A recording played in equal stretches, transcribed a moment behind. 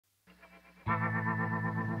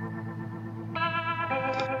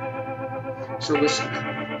So listen,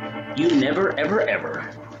 you never, ever,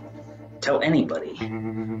 ever tell anybody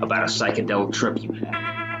about a psychedelic trip you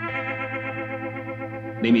had.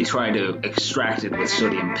 They may try to extract it with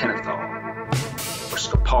sodium pentothal or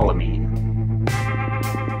scopolamine,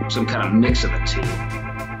 some kind of mix of the two.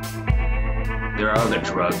 There are other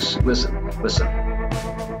drugs. Listen.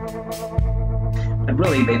 And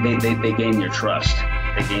really, they gain your trust.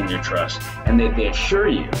 They gain your trust. And they assure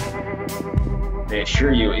you,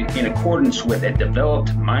 in accordance with a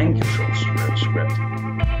developed mind control script,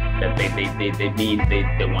 that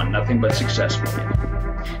they want nothing but success for you.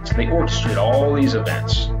 So they orchestrate all these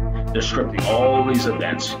events. They're scripting all these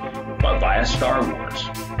events via Star Wars.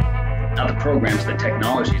 Not the programs, the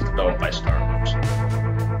technologies developed by Star Wars.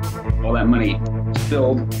 All that money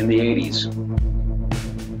spilled in the 80s.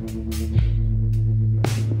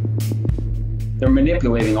 They're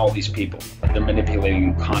manipulating all these people. They're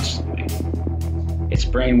manipulating them constantly. It's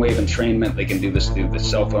brainwave entrainment. They can do this through the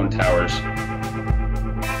cell phone towers.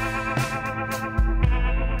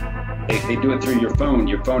 They do it through your phone.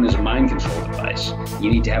 Your phone is a mind control device. You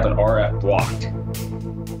need to have an RF blocked.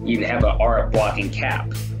 You need to have an RF blocking cap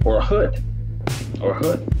or a hood.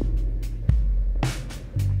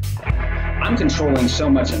 I'm controlling so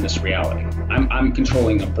much in this reality. I'm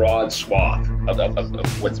controlling a broad swath of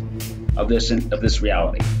this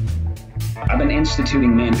reality. I've been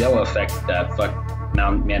instituting Mandela effects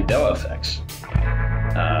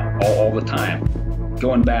all the time,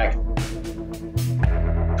 going back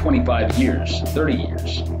 25 years, 30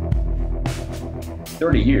 years.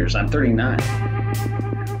 30 years, I'm 39.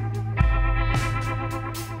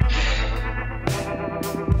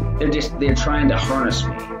 They're trying to harness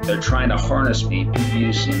me. They're trying to harness me,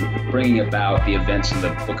 bringing about the events in the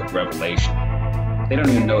book of Revelation. They don't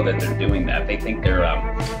even know that they're doing that. They think they're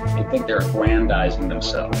aggrandizing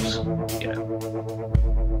themselves. You know,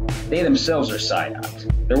 they themselves are psyops.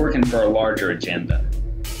 They're working for a larger agenda.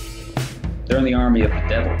 They're in the army of the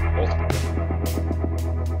devil, ultimately.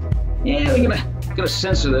 Yeah, they're gonna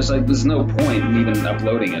censor this. Like, there's no point in even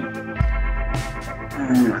uploading it.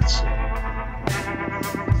 Let's see.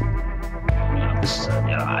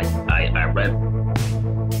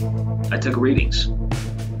 I took readings.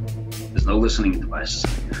 There's no listening devices in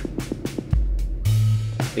here.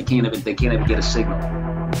 They can't even get a signal.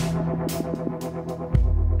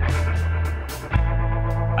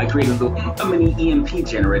 I created a mini EMP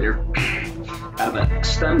generator out of a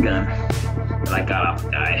stun gun that I got off a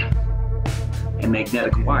guy, and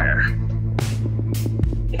magnetic wire.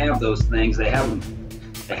 They have those things. They have them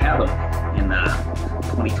in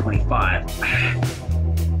 2025.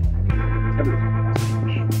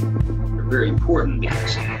 They're very important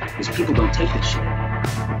because people don't take this shit.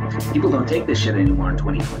 People don't take this shit anymore in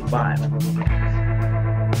 2025.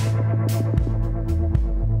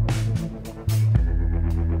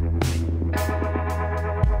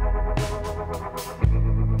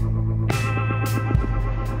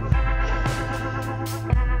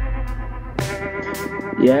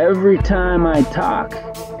 Yeah, every time I talk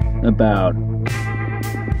about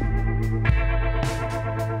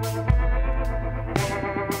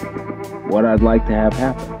what I'd like to have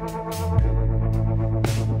happen,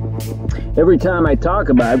 every time I talk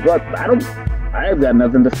about it, but I've got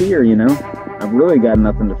nothing to fear, you know? I've really got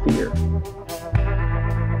nothing to fear.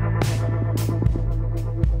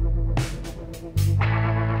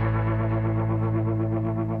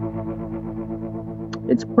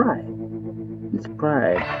 It's pride. It's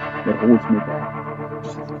pride that holds me back.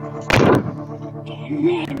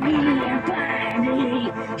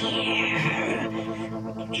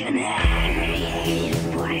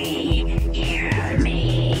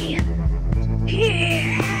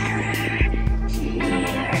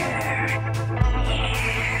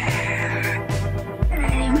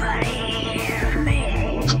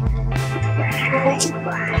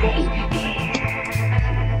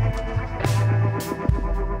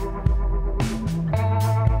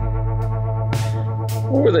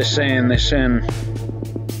 What were they saying? They said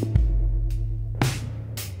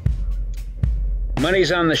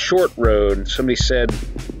money's on the short road. Somebody said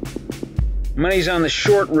money's on the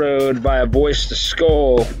short road via voice to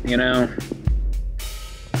skull, you know.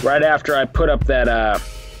 Right after I put up that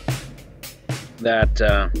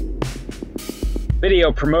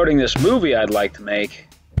video promoting this movie I'd like to make.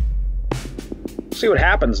 See what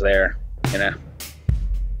happens there, you know.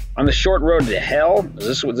 On the short road to hell?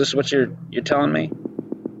 Is this what you're telling me?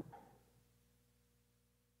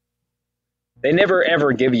 They never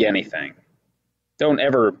ever give you anything. Don't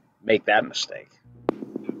ever make that mistake.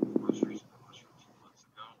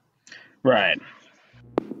 Right.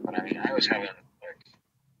 But I mean, I was having, like,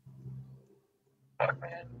 fuck,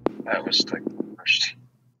 man. That was like the first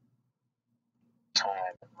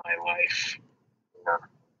time in my life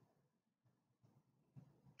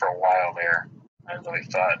for a while there. I really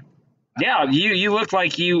thought. Yeah, you looked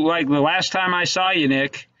like the last time I saw you,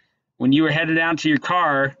 Nick, when you were headed down to your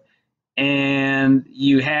car, and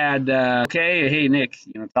you had okay, hey Nick,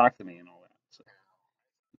 talk to me and all that. So,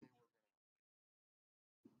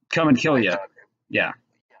 come and kill you. Yeah,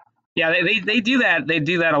 yeah. They do that. They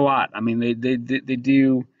do that a lot. I mean, they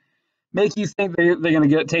do make you think they're going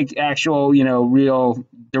to take actual, real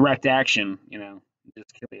direct action.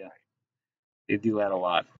 Just kill you. They do that a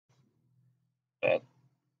lot. But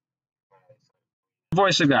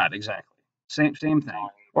voice of God, exactly. Same thing.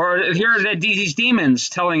 Or here are these demons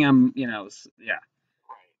telling them, yeah,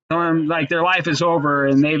 telling them like their life is over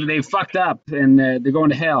and they've fucked up and they're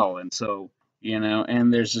going to hell, and so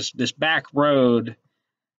and there's this back road.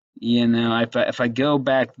 If I go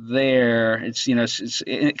back there, it's it's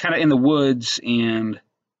kind of in the woods, and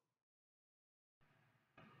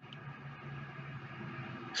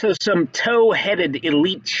so some tow-headed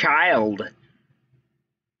elite child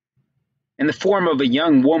in the form of a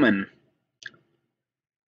young woman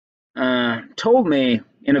told me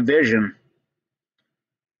in a vision,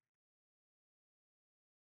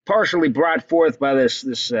 partially brought forth by this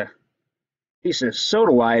piece of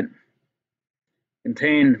sodalite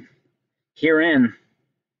contained herein,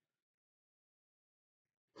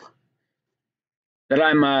 that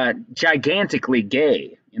I'm gigantically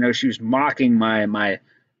gay. She was mocking my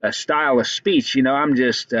style of speech. I'm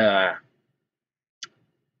just I'm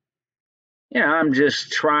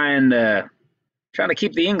just trying to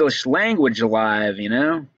keep the English language alive.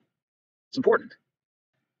 It's important.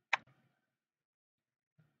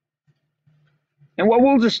 And what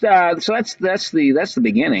we'll just so that's the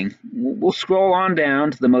beginning. We'll scroll on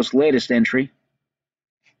down to the most latest entry.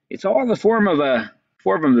 It's all in the form of a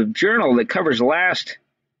journal that covers the last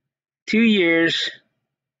 2 years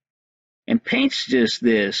and paints just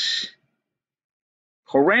this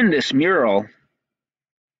horrendous mural.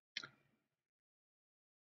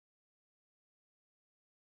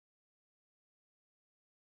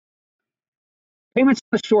 Payments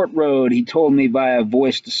on the short road, he told me via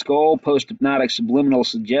voice to skull, post-hypnotic subliminal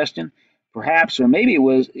suggestion. Perhaps, or maybe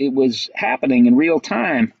it was happening in real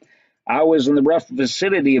time. I was in the rough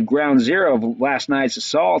vicinity of ground zero of last night's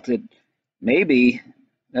assault. Maybe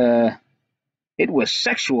it was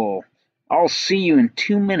sexual. I'll see you in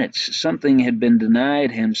 2 minutes. Something had been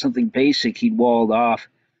denied him, something basic he'd walled off.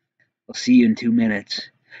 I'll see you in 2 minutes.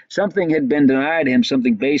 Something had been denied him,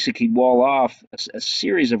 something basic he'd wall off. A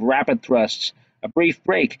series of rapid thrusts. A brief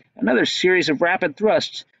break, another series of rapid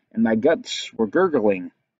thrusts, and my guts were gurgling.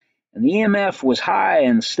 And the EMF was high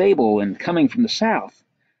and stable and coming from the south,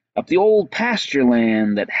 up the old pasture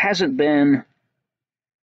land that hasn't been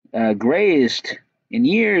grazed in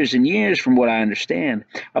years and years, from what I understand.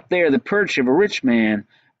 Up there, the perch of a rich man,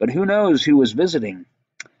 but who knows who was visiting.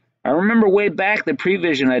 I remember way back the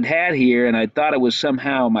prevision I'd had here, and I thought it was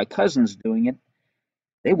somehow my cousins doing it.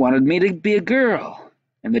 They wanted me to be a girl.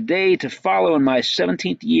 And the day to follow in my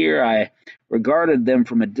 17th year, I regarded them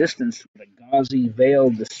from a distance with a gauzy,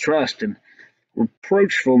 veiled distrust and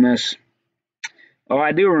reproachfulness. Oh,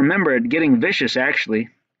 I do remember it getting vicious, actually.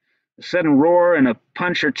 A sudden roar and a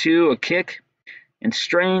punch or two, a kick, and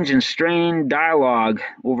strange and strained dialogue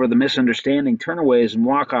over the misunderstanding turnaways and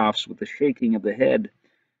walk-offs with the shaking of the head.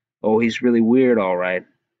 Oh, he's really weird, all right.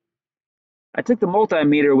 I took the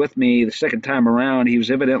multimeter with me the second time around. He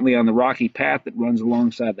was evidently on the rocky path that runs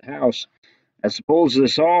alongside the house. I suppose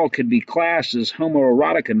this all could be classed as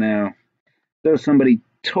homoerotica now. So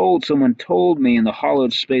someone told me in the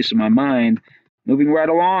hollowed space of my mind, moving right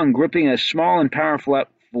along, gripping a small and powerful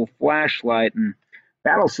flashlight and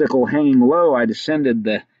battle sickle hanging low, I descended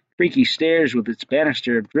the creaky stairs with its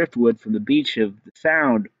banister of driftwood from the beach of the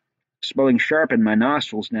Sound, smelling sharp in my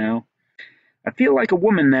nostrils now. I feel like a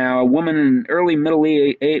woman now, a woman in early middle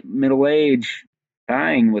age,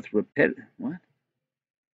 dying with what?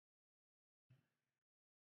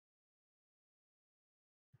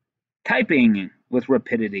 Typing with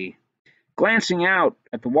rapidity, glancing out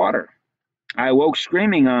at the water. I awoke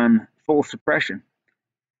screaming on full suppression.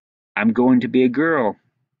 I'm going to be a girl.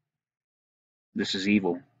 This is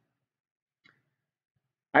evil.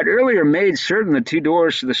 I'd earlier made certain the 2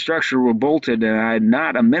 doors to the structure were bolted, and I had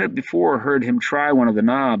not a minute before heard him try one of the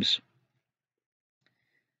knobs.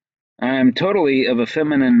 I'm totally of a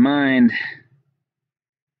feminine mind.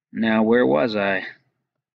 Now, where was I?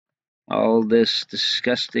 All this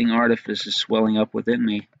disgusting artifice is swelling up within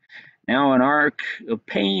me. Now an arc of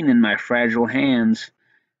pain in my fragile hands.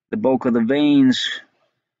 The bulk of the veins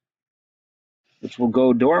which will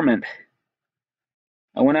go dormant.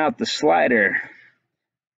 I went out the slider.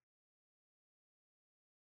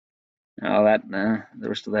 Oh, the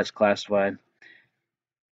rest of that's classified.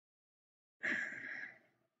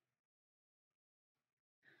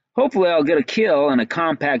 Hopefully I'll get a kill and a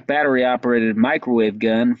compact battery-operated microwave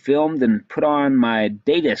gun filmed and put on my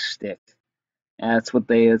data stick. That's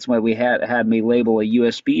why we had me label a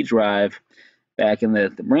USB drive back in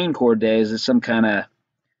the Marine Corps days as some kind of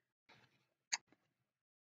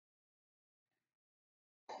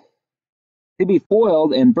to be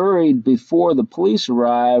foiled and buried before the police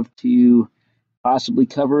arrive to possibly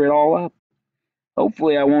cover it all up.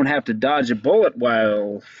 Hopefully I won't have to dodge a bullet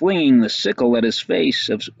while flinging the sickle at his face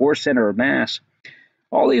or center of mass.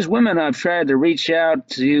 All these women I've tried to reach out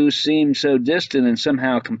to seem so distant and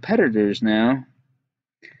somehow competitors now.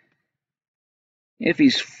 If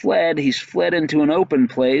he's fled into an open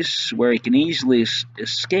place where he can easily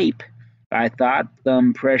escape, I thought,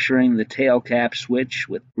 thumb pressuring the tail cap switch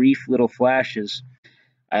with brief little flashes.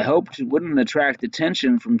 I hoped it wouldn't attract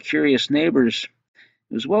attention from curious neighbors.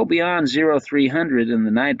 It was well beyond 0300, and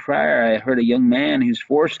the night prior I heard a young man whose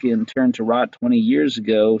foreskin turned to rot 20 years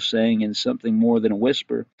ago saying in something more than a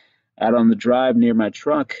whisper, out on the drive near my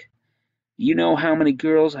truck, "You know how many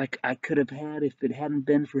girls I could have had if it hadn't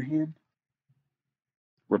been for him?"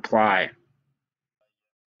 Reply.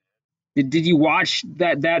 Did you watch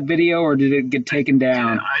that video, or did it get taken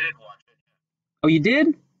down? I did watch it. Oh, you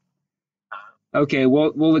did? Okay,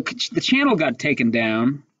 well, the channel got taken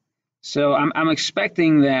down, so I'm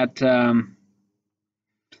expecting that they're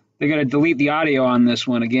going to delete the audio on this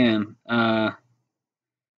one again, but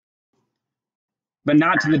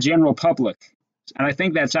not to the general public. And I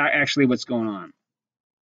think that's actually what's going on,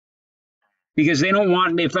 because they don't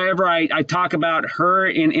want, if ever I talk about her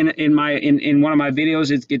in one of my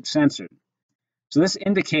videos, it gets censored. So this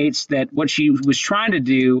indicates that what she was trying to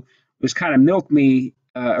do was kind of milk me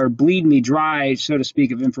or bleed me dry, so to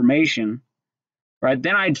speak, of information, right?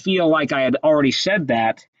 Then I'd feel like I had already said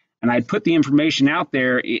that, and I'd put the information out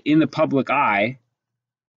there in the public eye,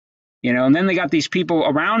 and then they got these people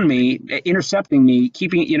around me intercepting me,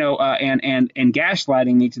 keeping, and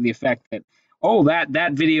gaslighting me to the effect that, oh,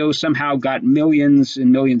 that video somehow got millions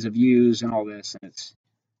and millions of views and all this, and it's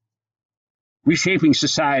reshaping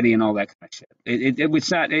society and all that kind of shit.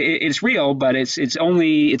 It's not. It's real, but it's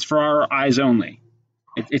for our eyes only.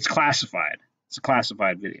 It's classified. It's a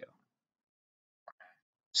classified video.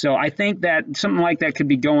 So I think that something like that could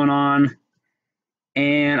be going on.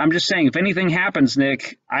 And I'm just saying, if anything happens,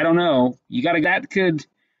 Nick, I don't know. That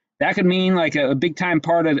could mean like a big time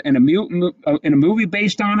part in a movie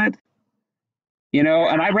based on it. And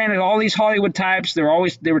I ran into all these Hollywood types. They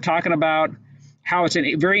were talking about how it's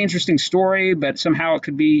a very interesting story, but somehow it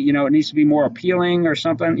could be, it needs to be more appealing or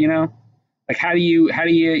something, like how do you,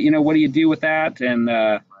 what do you do with that? And,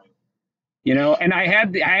 and I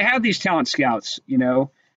had these talent scouts,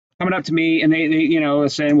 coming up to me and they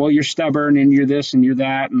saying, well, you're stubborn and you're this and you're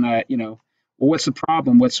that. And, well, what's the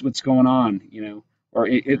problem? What's going on? Or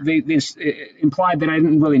it implied that I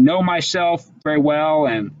didn't really know myself very well.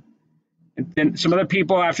 And then some other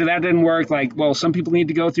people after that didn't work. Like, well, some people need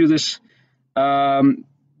to go through this a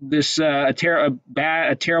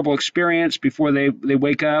terrible experience before they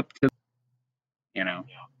wake up to,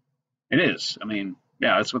 it is. I mean,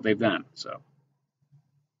 yeah, that's what they've done. So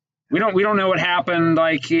we don't know what happened.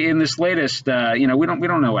 Like in this latest, we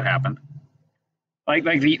don't know what happened. Like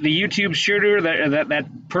the YouTube shooter, that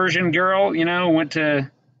Persian girl, went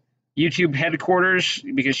to YouTube headquarters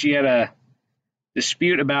because she had a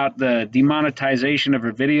dispute about the demonetization of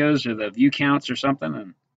her videos or the view counts or something,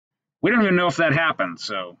 and we don't even know if that happened.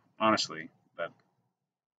 So honestly, but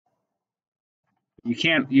you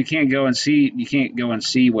can't go and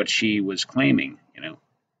see what she was claiming,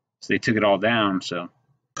 So they took it all down. So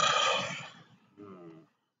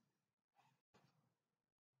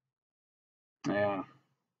yeah.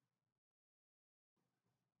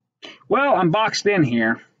 Well, I'm boxed in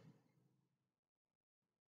here.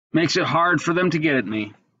 Makes it hard for them to get at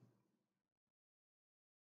me.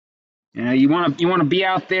 You want to be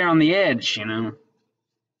out there on the edge,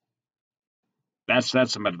 That's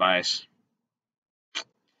some advice.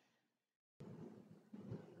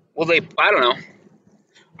 Well, I don't know.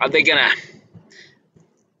 Are they gonna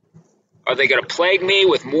plague me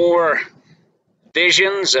with more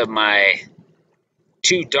visions of my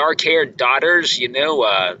two dark-haired daughters,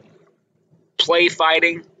 play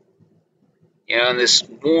fighting, in this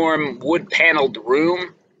warm wood-paneled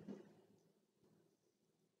room?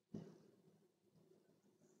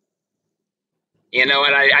 And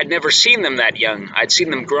I'd never seen them that young. I'd seen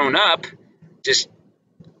them grown up, just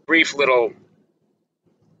brief little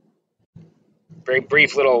very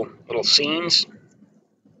brief little scenes.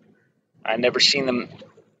 I've never seen them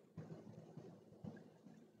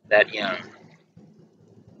that young.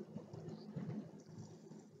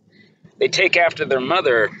 They take after their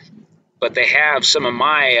mother, but they have some of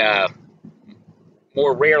my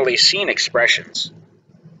more rarely seen expressions.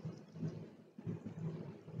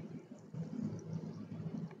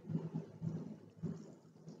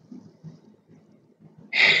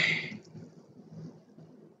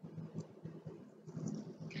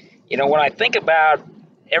 You know, when I think about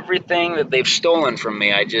everything that they've stolen from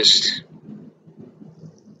me, I just,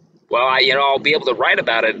 well, I'll be able to write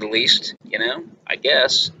about it at least, I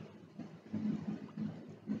guess,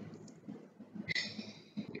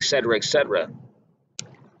 et cetera, et cetera.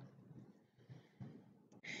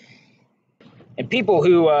 And people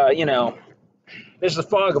who, there's the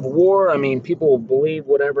fog of war. I mean, people will believe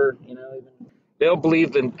whatever, they'll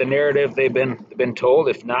believe the narrative they've been told.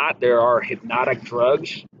 If not, there are hypnotic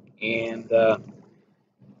drugs and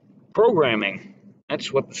programming.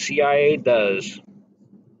 That's what the CIA does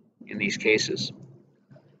in these cases.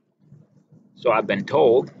 So I've been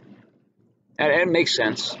told, and it makes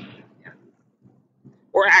sense.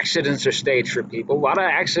 Or accidents are staged for people. A lot of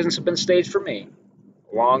accidents have been staged for me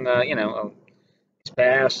along, these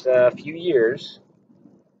past few years.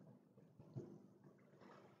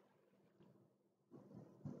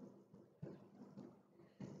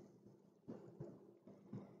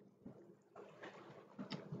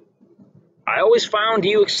 I always found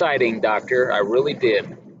you exciting, Doctor. I really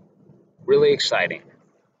did. Really exciting.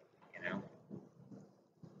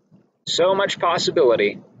 So much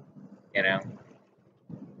possibility,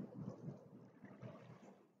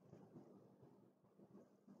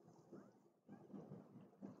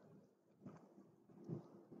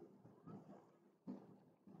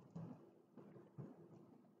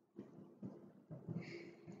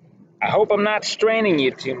 I hope I'm not straining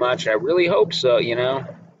you too much. I really hope so,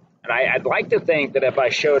 And I'd like to think that if I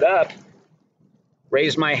showed up,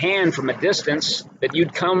 raised my hand from a distance, that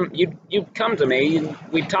you'd come to me and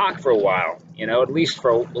we'd talk for a while, at least for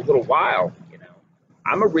a little while,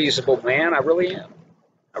 I'm a reasonable man. I really am.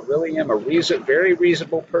 I really am a very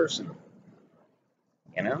reasonable person,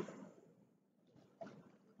 And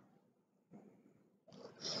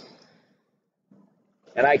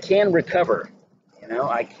I can recover,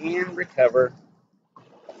 I can recover.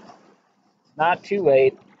 It's not too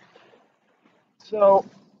late. So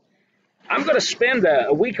I'm going to spend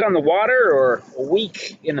a week on the water or a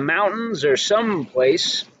week in the mountains or some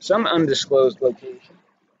place, some undisclosed location.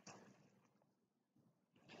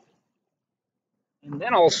 And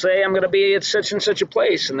then I'll say I'm going to be at such and such a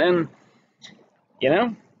place. And then,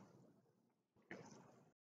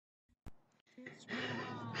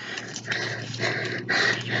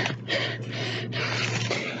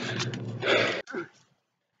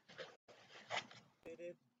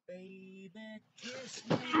 Baby, kiss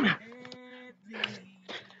me heavy.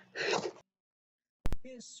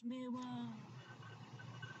 Kiss me once.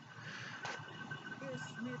 Kiss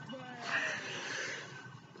me twice.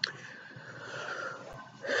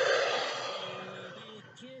 Baby,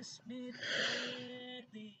 kiss me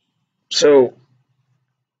daddy. So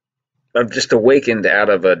I've just awakened out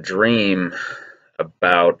of a dream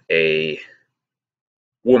about a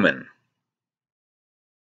woman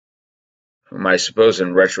whom I suppose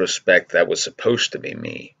in retrospect that was supposed to be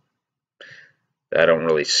me. I don't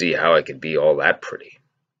really see how I could be all that pretty.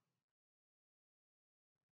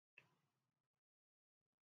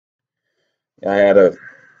 I had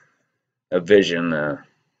a vision of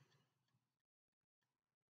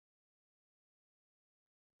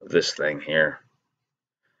this thing here.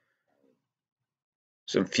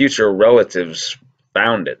 Some future relatives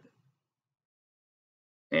found it.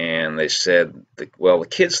 And they said, well, the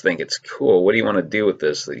kids think it's cool. What do you want to do with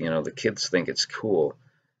this? The kids think it's cool.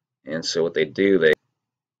 And so what they do,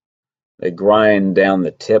 they grind down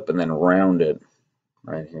the tip and then round it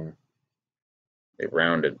right here. They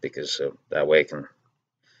round it because that way it can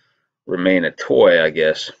remain a toy, I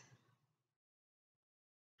guess.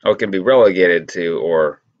 Oh, it can be relegated to,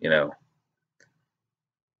 or, the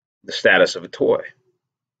status of a toy.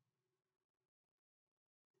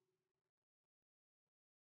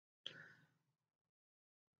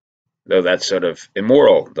 Though that's sort of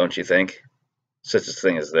immoral, don't you think? Such a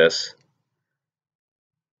thing as this.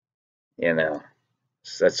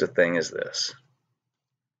 Such a thing as this.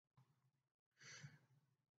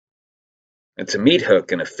 It's a meat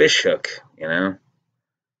hook and a fish hook,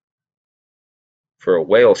 for a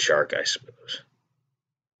whale shark, I suppose.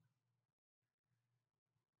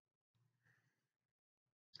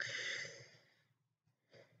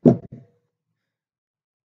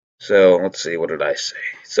 So let's see, what did I say?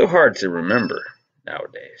 It's so hard to remember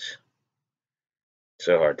nowadays.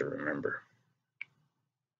 So hard to remember.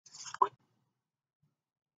 We'd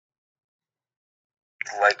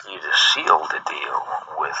like you to seal the deal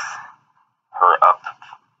with her up.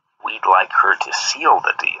 We'd like her to seal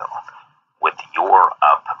the deal with your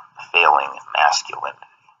up failing masculinity.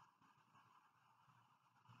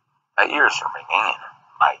 My ears are ringing and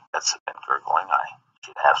my guts have been gurgling. I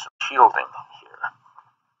should have some shielding here.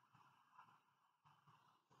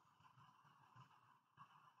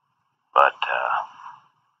 But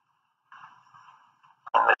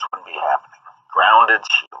this wouldn't be happening. Grounded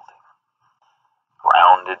shielding.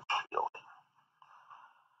 Grounded shielding.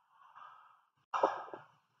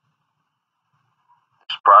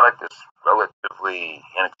 This product is relatively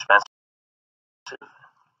inexpensive.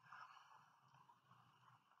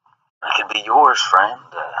 It can be yours, friend,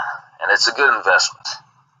 and it's a good investment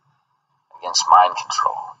against mind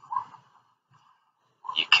control.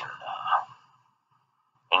 You can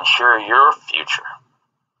ensure your future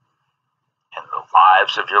and the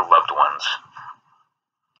lives of your loved ones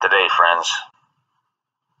today, friends.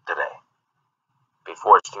 Today,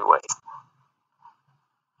 before it's too late.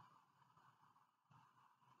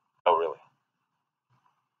 Oh, really?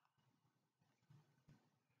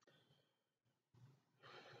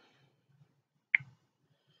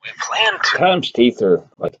 We plan to. Tom's teeth are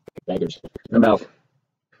like daggers in the mouth.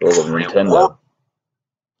 Full of Nintendo.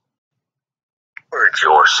 Reward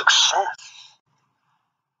your success.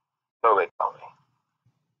 So they tell me.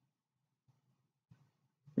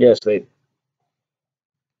 Yes, they.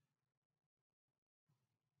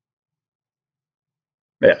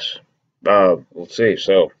 Yes. Let's see.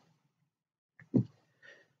 So.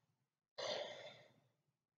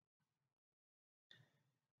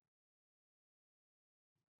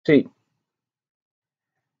 See.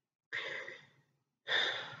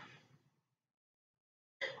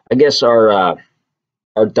 I guess our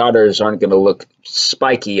daughters aren't going to look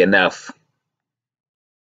spiky enough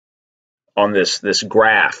on this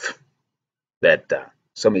graph that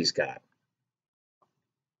somebody's got.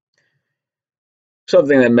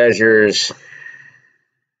 Something that measures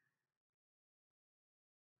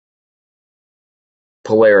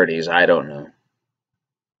polarities. I don't know.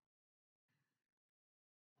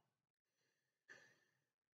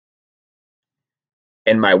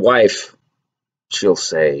 And my wife, she'll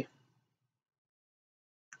say,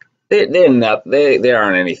 they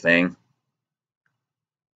aren't anything.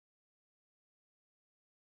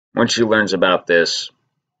 When she learns about this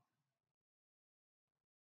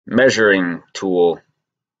measuring tool,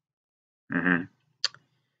 and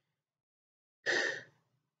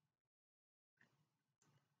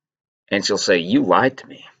she'll say, "You lied to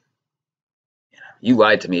me. You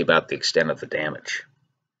lied to me about the extent of the damage."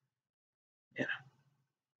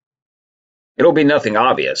 It'll be nothing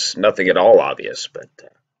obvious, nothing at all obvious, but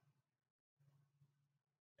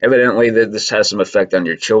evidently this has some effect on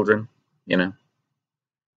your children.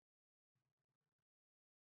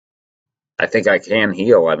 I think I can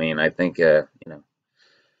heal. I mean, I think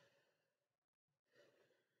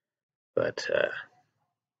but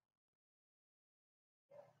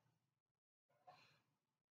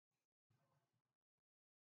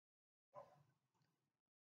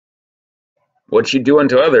what you do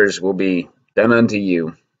unto others will be done unto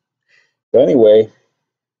you. But anyway,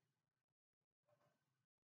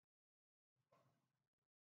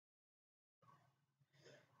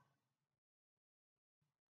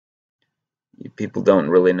 you people don't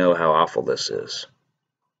really know how awful this is.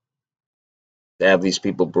 To have these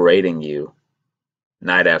people berating you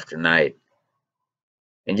night after night,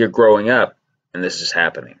 and you're growing up, and this is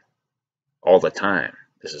happening all the time.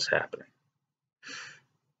 This is happening.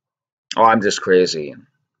 Oh, I'm just crazy,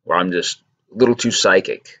 or I'm just a little too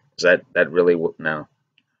psychic. Is that really no?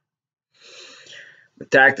 The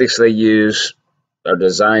tactics they use are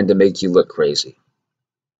designed to make you look crazy.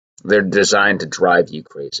 They're designed to drive you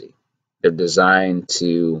crazy. They're designed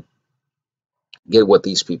to get what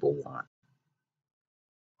these people want.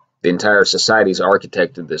 The entire society is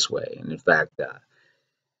architected this way, and in fact, the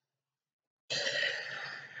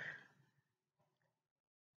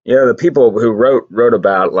people who wrote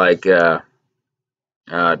about like you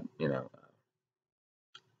know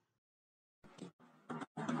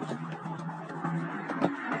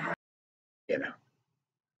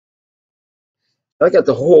I got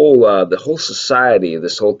the whole society,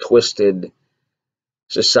 this whole twisted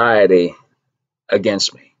society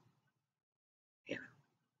against me.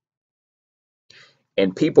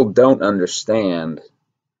 And people don't understand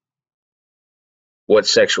what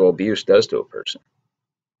sexual abuse does to a person,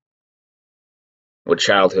 what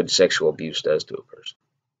childhood sexual abuse does to a person.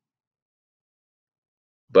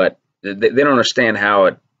 but they don't understand how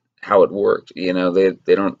it worked. You know,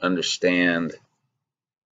 they don't understand.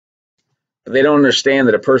 They don't understand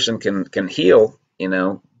that a person can heal, you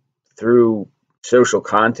know, through social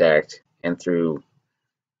contact and through,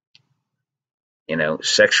 you know,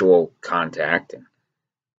 sexual contact,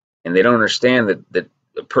 and they don't understand that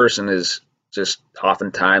a person is just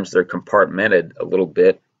oftentimes they're compartmented a little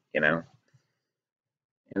bit, you know,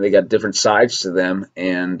 and they got different sides to them,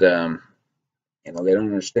 and you know, they don't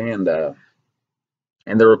understand,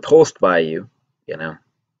 and they're repulsed by you, you know,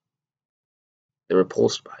 they're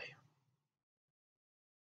repulsed by you.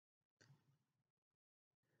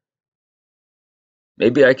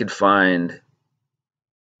 Maybe I could find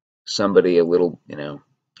somebody a little, you know,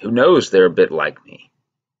 who knows they're a bit like me.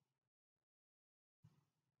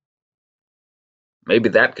 Maybe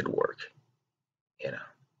that could work, you know.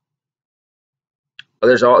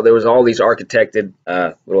 Well, there was all these architected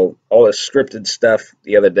little all this scripted stuff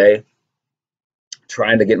the other day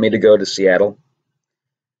trying to get me to go to Seattle,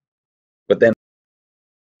 but then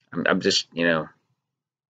I'm just, you know,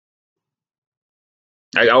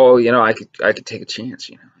 you know, I could take a chance,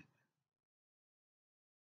 you know,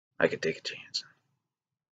 I could take a chance.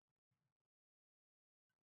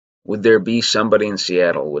 Would there be somebody in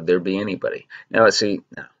Seattle? Would there be anybody? Now let's see.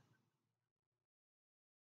 No.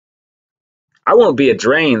 I won't be a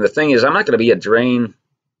drain. The thing is, I'm not going to be a drain,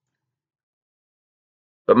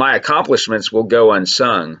 but my accomplishments will go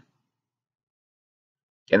unsung,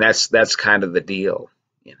 and that's kind of the deal,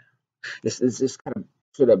 you know. This is this kind of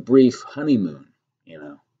sort of brief honeymoon, you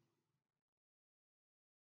know.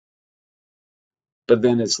 But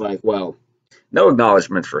then it's like, well, no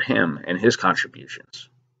acknowledgement for him and his contributions.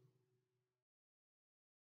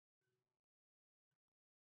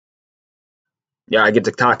 Yeah, I get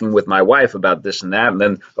to talking with my wife about this and that, and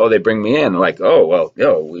then oh, they bring me in like, oh well,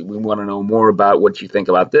 yo, we want to know more about what you think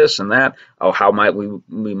about this and that. Oh, how might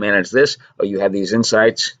we manage this? Oh, you have these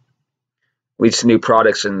insights, leads to new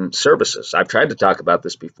products and services. I've tried to talk about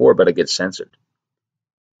this before, but it gets censored.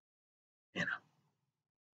 You know,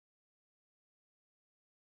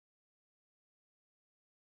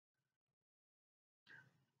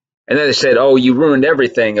 and then they said, oh, you ruined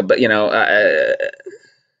everything, but you know,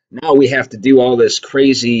 now we have to do all this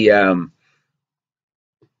crazy MK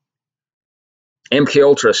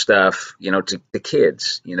Ultra stuff, you know, to the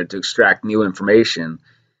kids, you know, to extract new information,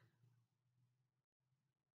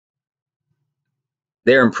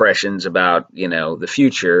 their impressions about, you know, the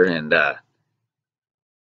future, and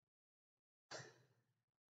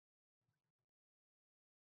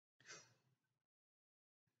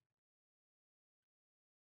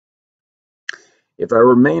if I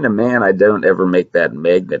remain a man, I don't ever make that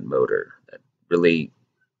magnet motor, that really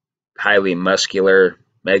highly muscular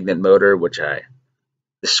magnet motor, which I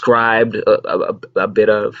described a bit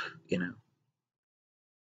of, you know.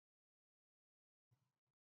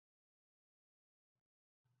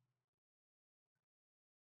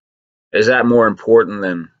 Is that more important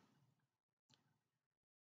than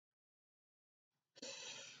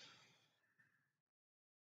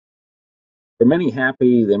there are many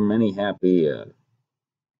happy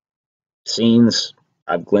scenes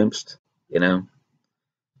I've glimpsed, you know,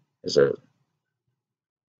 as a,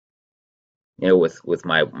 you know, with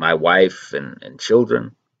my wife and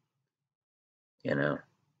children, you know.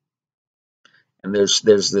 And there's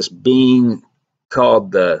this being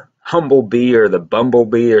called the humblebee or the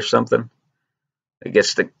bumblebee or something. It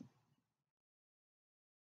gets to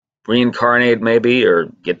reincarnate maybe, or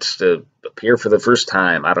gets to appear for the first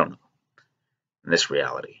time. I don't know, in this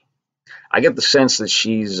reality. I get the sense that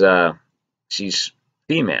she's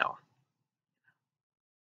female.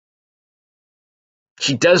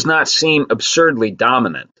 She does not seem absurdly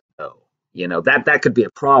dominant, though. You know, that could be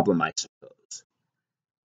a problem, I suppose.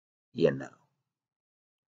 You know.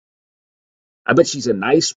 I bet she's a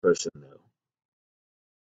nice person though.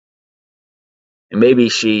 And maybe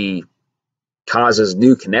she causes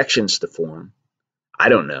new connections to form. I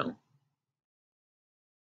don't know.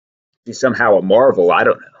 She's somehow a marvel, I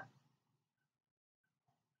don't know.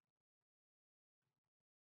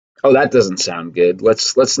 Oh, that doesn't sound good.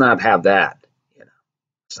 Let's not have that. You know,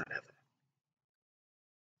 let's not have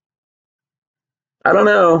that. I don't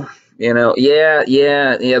know. You know, yeah.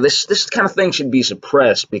 This kind of thing should be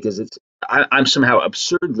suppressed because I'm somehow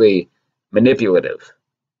absurdly manipulative.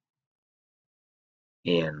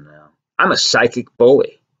 And I'm a psychic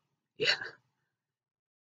bully. Yeah,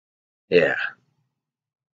 yeah.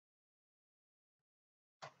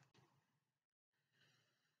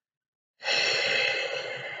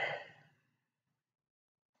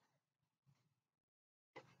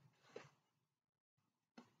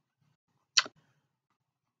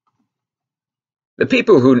 The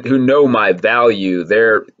people who know my value,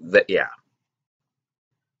 yeah,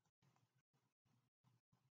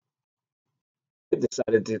 they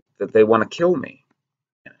decided that they want to kill me,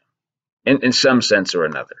 in some sense or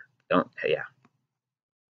another. Don't Yeah.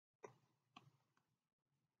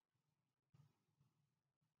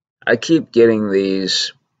 I keep getting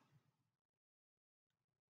these.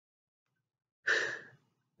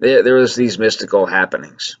 There was these mystical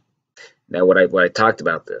happenings. Now, when I talked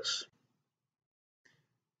about this,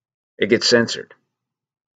 it gets censored.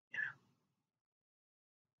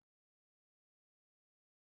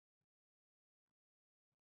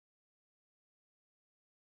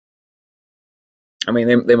 I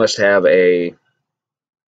mean, they must have a.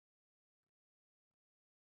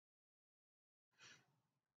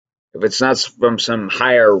 If it's not from some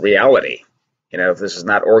higher reality, if this is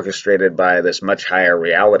not orchestrated by this much higher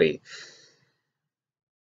reality,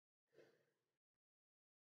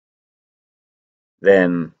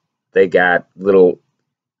 then they got little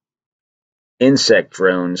insect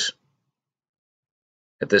drones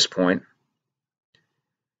at this point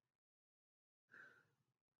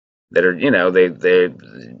that are,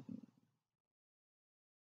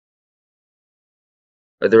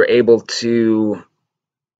 they're able to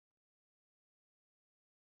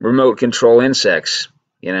remote control insects,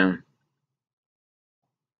 you know.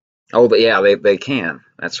 Oh, but yeah, they can.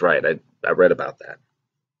 That's right. I read about that.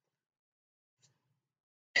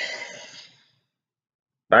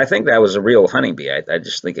 But I think that was a real honeybee. I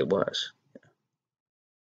just think it was.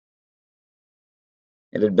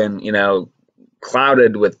 It had been,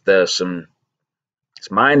 clouded with some. Its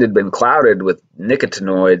mind had been clouded with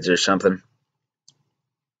nicotinoids or something.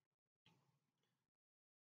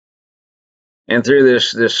 And through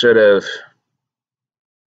this sort of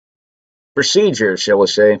procedure, shall we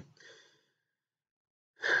say,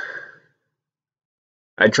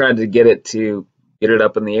 I tried to get it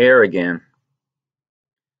up in the air again.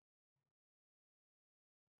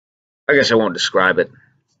 I guess I won't describe it.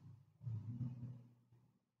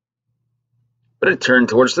 But it turned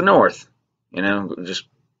towards the north, just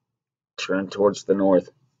turned towards the north.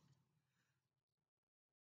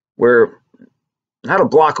 Where not a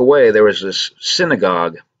block away there was this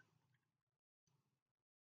synagogue.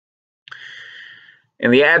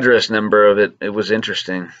 And the address number of it was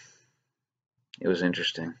interesting. It was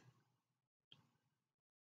interesting.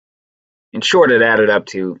 In short, it added up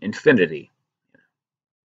to infinity.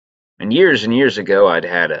 And years ago, I'd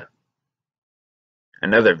had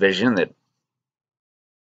another vision that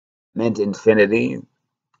meant infinity,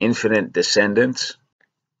 infinite descendants.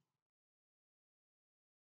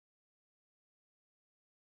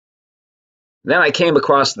 Then I came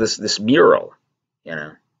across this mural,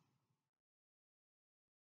 had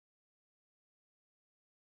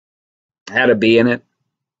a bee in it.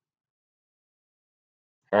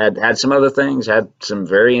 Had some other things. Had some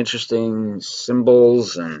very interesting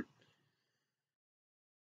symbols and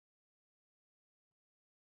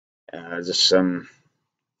just some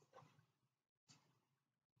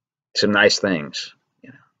nice things.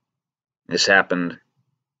 This happened,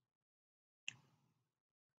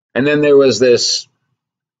 and then there was this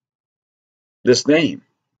name.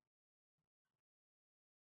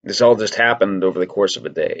 This all just happened over the course of a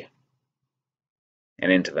day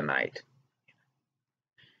and into the night.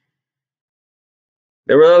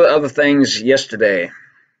 There were other things yesterday.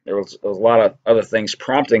 There was a lot of other things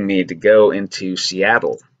prompting me to go into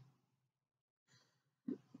Seattle.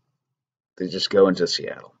 To just go into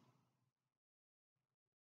Seattle.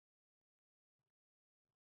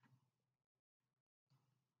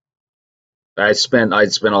 I'd spent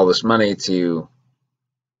all this money to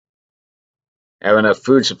have enough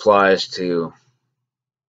food supplies to,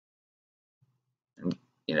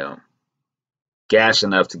 gas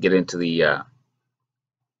enough to get into the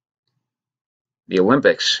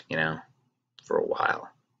Olympics, for a while.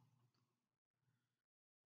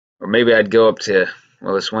 Or maybe I'd go up to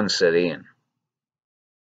this one city and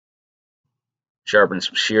sharpen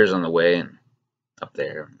some shears on the way and up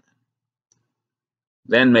there.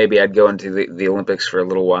 Then maybe I'd go into the Olympics for a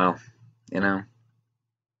little while,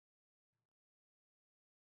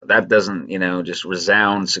 That doesn't, just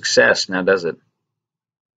resound success now, does it?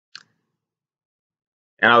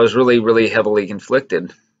 And I was really, really heavily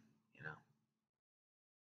conflicted.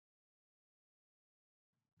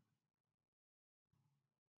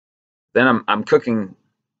 Then I'm cooking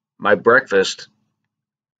my breakfast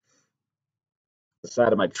the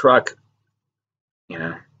side of my truck,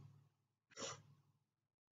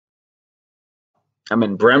 I'm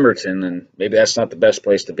in Bremerton, and maybe that's not the best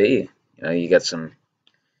place to be. You got some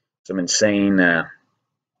insane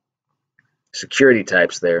security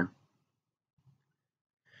types there.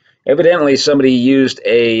 Evidently, somebody used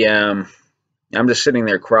a. I'm just sitting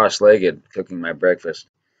there cross-legged cooking my breakfast,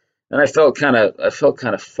 and I felt kind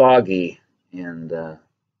of foggy and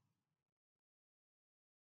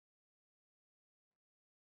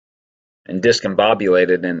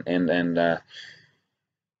discombobulated, and I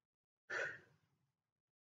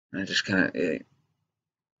just kind of.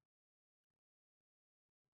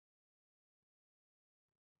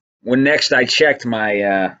 When next I checked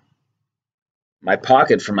my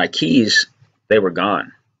pocket for my keys, they were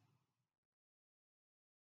gone.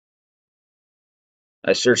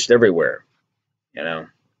 I searched everywhere, you know.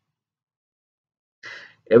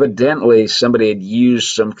 Evidently, somebody had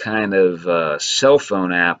used some kind of cell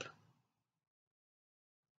phone app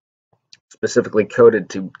specifically coded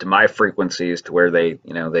to my frequencies to where they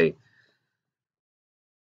it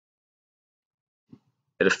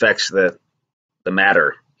affects the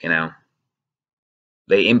matter, you know.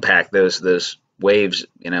 They impact those waves,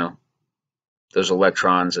 those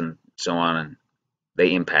electrons and so on, and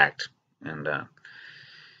they impact and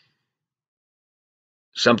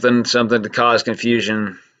something to cause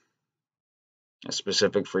confusion, a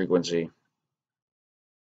specific frequency.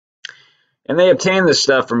 And they obtain this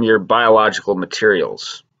stuff from your biological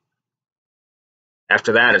materials.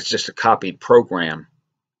 After that, it's just a copied program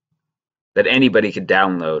that anybody could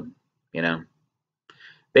download, you know.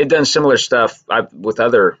 They've done similar stuff with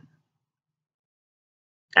other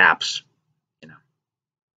apps, you know.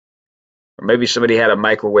 Or maybe somebody had a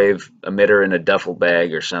microwave emitter in a duffel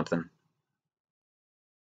bag or something.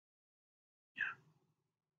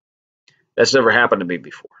 That's never happened to me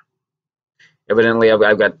before. Evidently,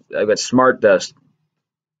 I've got smart dust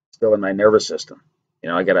still in my nervous system.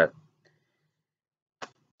 I got a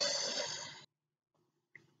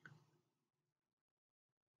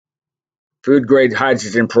food grade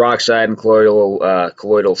hydrogen peroxide and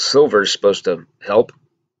colloidal silver is supposed to help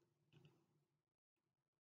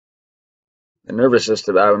the nervous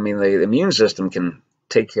system. I mean, the immune system can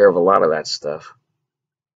take care of a lot of that stuff.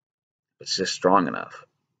 It's just strong enough.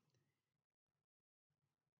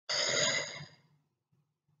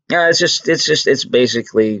 Yeah, it's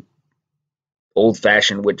basically old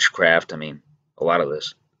fashioned witchcraft. I mean, a lot of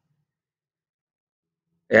this.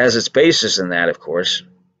 It has its basis in that, of course.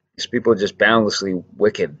 These people are just boundlessly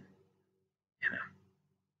wicked.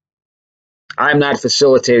 I'm not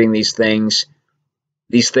facilitating these things.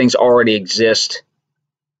 These things already exist.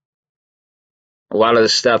 A lot of the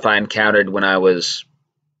stuff I encountered when I was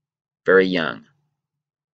very young.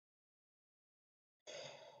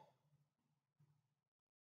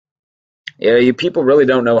 Yeah, you people really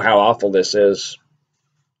don't know how awful this is.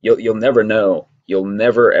 You'll never know. You'll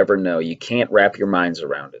never ever know. You can't wrap your minds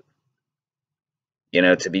around it.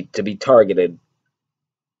 To be targeted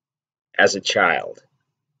as a child.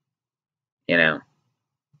 You know,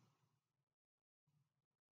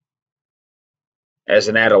 as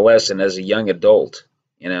an adolescent, as a young adult.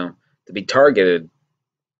 To be targeted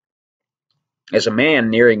as a man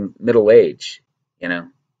nearing middle age. You know,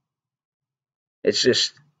 it's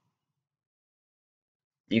just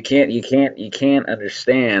you can't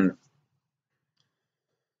understand.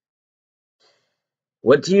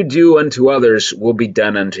 What you do unto others will be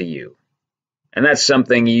done unto you. And that's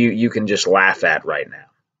something you can just laugh at right now,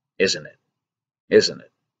 isn't it? Isn't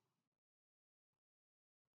it?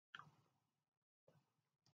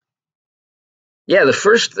 Yeah, the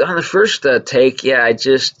first take, yeah, I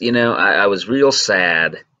just I was real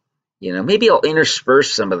sad. Maybe I'll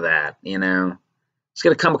intersperse some of that. It's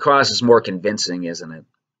going to come across as more convincing, isn't it?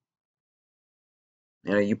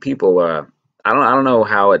 You people. I don't know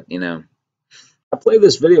how it. I played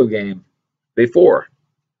this video game before,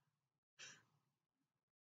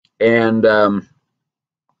 and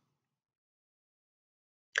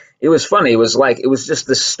it was funny. It was just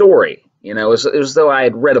the story. It was as though I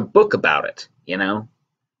had read a book about it. And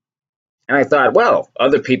I thought, well,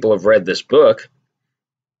 other people have read this book.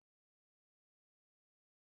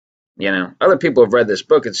 Other people have read this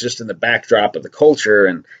book. It's just in the backdrop of the culture,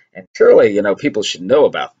 and surely, people should know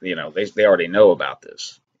about. They already know about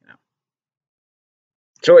this.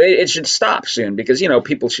 So it should stop soon because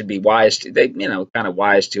people should be wise to kind of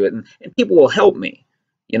wise to it, and people will help me.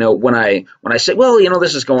 When I say, well,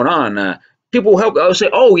 this is going on, people will help. I'll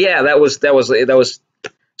say, oh yeah, that was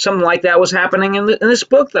something like that was happening in this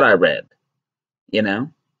book that I read. You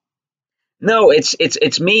know. No,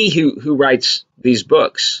 it's me who writes these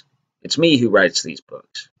books. It's me who writes these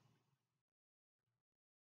books.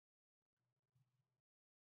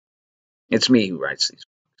 It's me who writes these.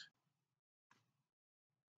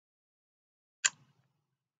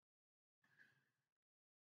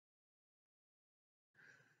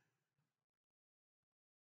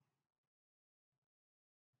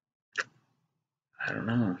 I don't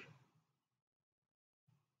know.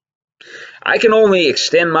 I can only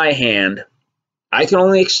extend my hand. I can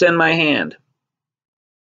only extend my hand.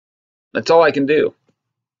 That's all I can do.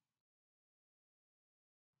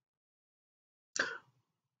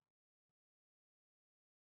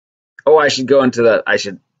 Oh, I should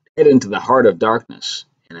head into the heart of darkness,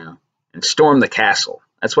 and storm the castle.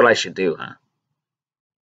 That's what I should do, huh?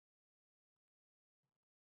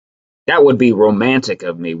 That would be romantic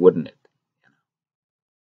of me, wouldn't it?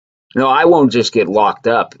 No, I won't just get locked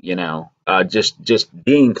up, just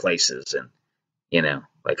being places and,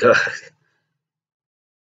 like, ugh.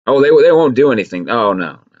 Oh, they won't do anything. Oh,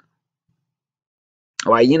 no.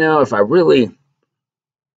 Why, if I really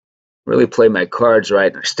play my cards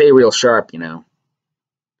right and stay real sharp,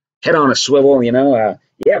 head on a swivel,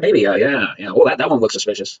 yeah, maybe, yeah. Well, that one looks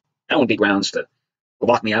suspicious. That won't be grounds to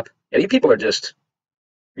lock me up. Yeah, you people are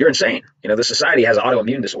you're insane. The society has an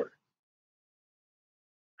autoimmune disorder.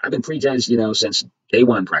 I've been prejudged, since day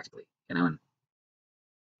one practically, and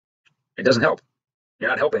it doesn't help. You're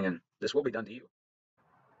not helping, and this will be done to you.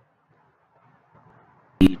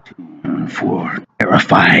 Stay tuned for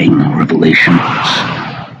terrifying revelations.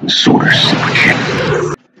 Solar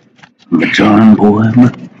Subject. The John Boy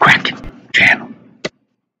McCracken.